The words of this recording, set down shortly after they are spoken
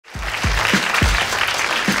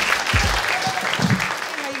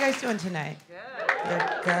guys doing tonight? Good.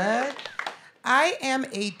 You're good? I am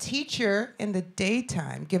a teacher in the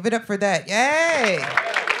daytime. Give it up for that. Yay!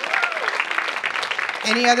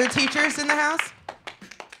 Any other teachers in the house?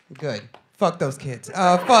 Good. Fuck those kids.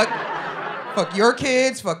 Fuck your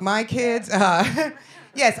kids. Fuck my kids.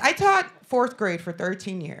 Yes, I taught 4th grade for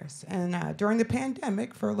 13 years. And during the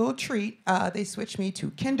pandemic, for a little treat, they switched me to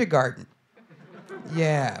kindergarten.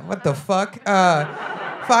 Yeah, what the fuck?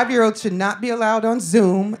 5-year-olds should not be allowed on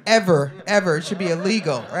Zoom, ever. It should be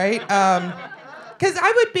illegal, right? Because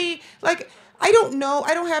I would be, like, I don't know.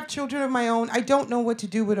 I don't have children of my own. I don't know what to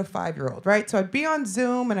do with a 5-year-old, right? So I'd be on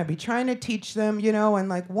Zoom, and I'd be trying to teach them, you know, and,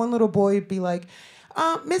 like, one little boy would be like,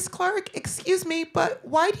 Miss Clark, excuse me, but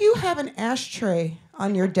why do you have an ashtray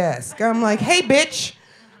on your desk? I'm like, hey, bitch,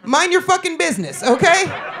 mind your fucking business, okay?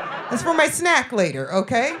 That's for my snack later,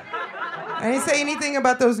 okay? I didn't say anything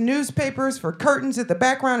about those newspapers for curtains at the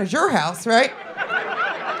background of your house, right?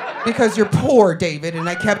 Because you're poor, David, and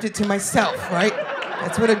I kept it to myself, right?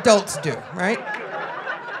 That's what adults do, right?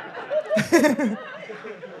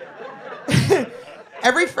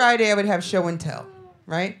 Every Friday I would have show and tell,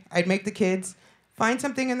 right? I'd make the kids find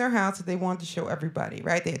something in their house that they wanted to show everybody,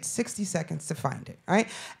 right? They had 60 seconds to find it, right?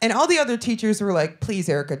 And all the other teachers were like, please,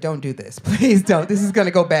 Erica, don't do this. Please don't. This is going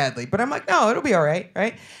to go badly. But I'm like, no, it'll be all right,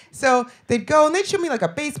 right? So they'd go and they'd show me like a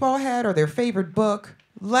baseball hat or their favorite book.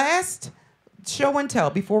 Last show and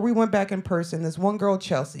tell, before we went back in person, this one girl,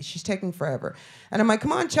 Chelsea, she's taking forever. And I'm like,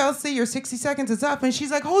 come on, Chelsea, your 60 seconds is up. And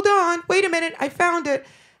she's like, hold on, wait a minute, I found it.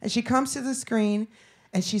 And she comes to the screen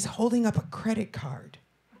and she's holding up a credit card.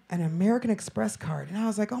 An American Express card. And I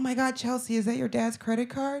was like, oh my God, Chelsea, is that your dad's credit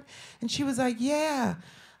card? And she was like, yeah.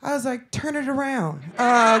 I was like, turn it around.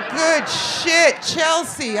 Good shit,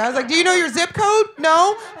 Chelsea. I was like, do you know your zip code?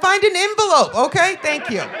 No? Find an envelope, okay? Thank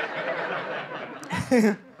you.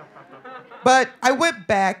 But I went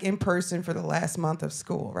back in person for the last month of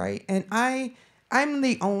school, right? And I'm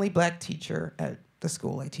the only black teacher at the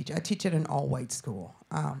school I teach. I teach at an all-white school.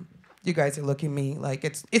 You guys are looking at me like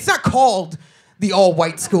it's not called the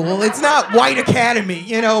all-white school. It's not white academy,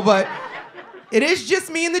 you know, but it is just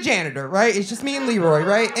me and the janitor, right? It's just me and Leroy,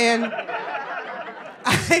 right? And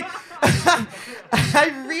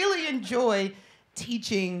I really enjoy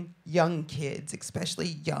teaching young kids,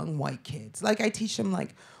 especially young white kids. Like, I teach them,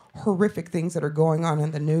 like, horrific things that are going on in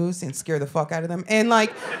the news and scare the fuck out of them. And,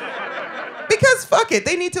 like, because fuck it,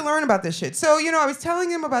 they need to learn about this shit. So, you know, I was telling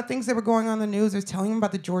them about things that were going on in the news. I was telling them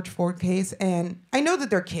about the George Floyd case. And I know that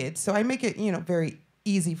they're kids, so I make it, you know, very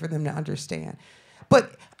easy for them to understand.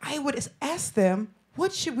 But I would ask them,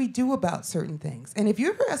 what should we do about certain things? And if you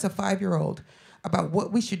ever ask a 5-year-old about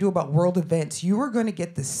what we should do about world events, you are going to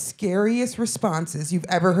get the scariest responses you've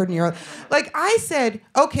ever heard in your life. Like, I said,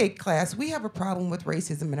 okay, class, we have a problem with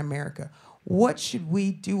racism in America. What should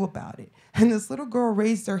we do about it? And this little girl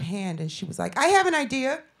raised her hand and she was like, I have an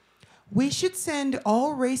idea. We should send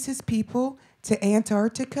all racist people to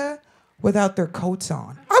Antarctica without their coats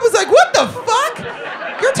on. I was like, what the fuck?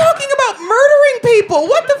 You're talking about murdering people.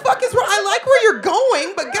 What the fuck is wrong? I like where you're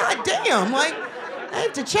going, but goddamn, like, I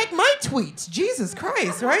have to check my tweets. Jesus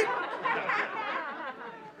Christ, right?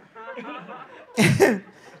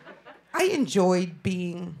 I enjoyed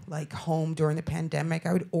being, like, home during the pandemic.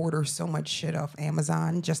 I would order so much shit off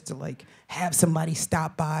Amazon just to, like, have somebody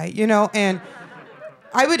stop by, you know? And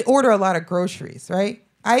I would order a lot of groceries, right?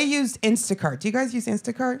 I used Instacart. Do you guys use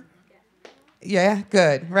Instacart? Yeah,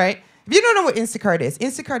 good, right? If you don't know what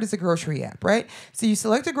Instacart is a grocery app, right? So you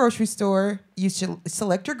select a grocery store, you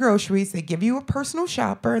select your groceries, they give you a personal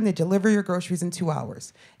shopper, and they deliver your groceries in 2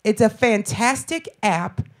 hours. It's a fantastic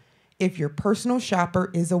app if your personal shopper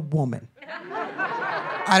is a woman.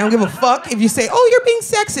 I don't give a fuck if you say, oh, you're being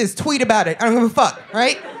sexist, tweet about it. I don't give a fuck,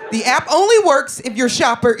 right? The app only works if your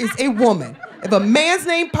shopper is a woman. If a man's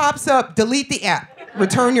name pops up, delete the app.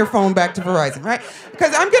 Return your phone back to Verizon, right?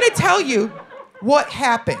 Because I'm going to tell you what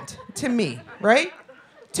happened to me, right?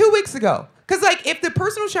 2 weeks ago. Because, like, if the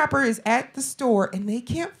personal shopper is at the store and they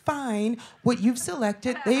can't find what you've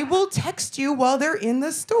selected, they will text you while they're in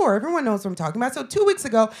the store. Everyone knows what I'm talking about. So 2 weeks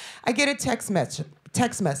ago, I get a text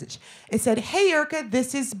message. It said, hey, Erica,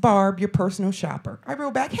 this is Barb, your personal shopper. I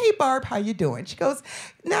wrote back, hey, Barb, how you doing? She goes,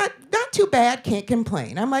 not too bad, can't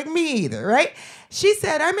complain. I'm like, me either, right? She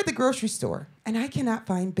said, I'm at the grocery store, and I cannot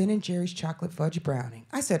find Ben & Jerry's chocolate fudge brownie.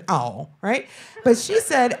 I said, oh, right? But she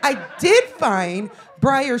said, I did find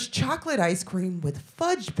Breyer's chocolate ice cream with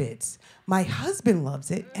fudge bits. My husband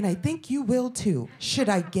loves it, and I think you will too. Should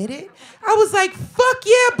I get it? I was like, fuck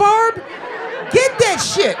yeah, Barb. Get that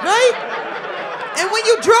shit, right? And when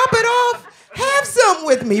you drop it off, have some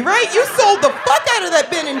with me, right? You sold the fuck out of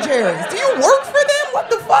that Ben & Jerry's. Do you work for them? What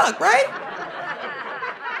the fuck, right?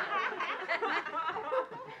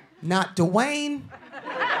 Not Dwayne.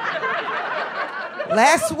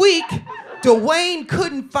 Last week, Dwayne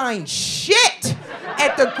couldn't find shit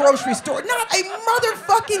at the grocery store. Not a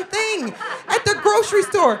motherfucking thing at the grocery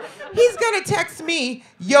store. He's gonna text me,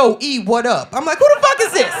 yo, E, what up? I'm like, who the fuck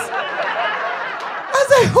is this? I was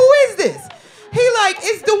like, who is this? He like,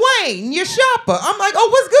 it's Dwayne, your shopper. I'm like, oh,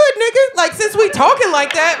 what's good, nigga? Like, since we talking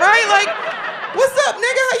like that, right? Like, what's up,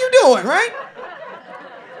 nigga? How you doing, right?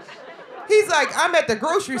 He's like, I'm at the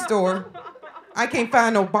grocery store. I can't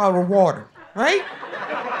find no bottled water, right?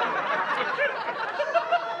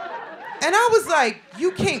 And I was like,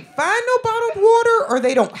 you can't find no bottled water or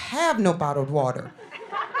they don't have no bottled water?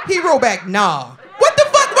 He wrote back, nah. What the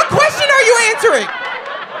fuck? What question are you answering?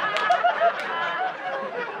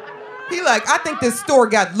 He like, I think this store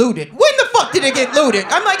got looted. When the fuck did it get looted?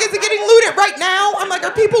 I'm like, is it getting looted right now? I'm like,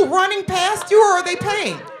 are people running past you or are they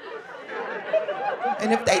paying?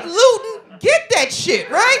 And if they looting, get that shit,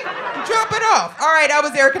 right? Drop it off. All right, I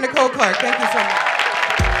was Erica Nicole Clark. Thank you so much.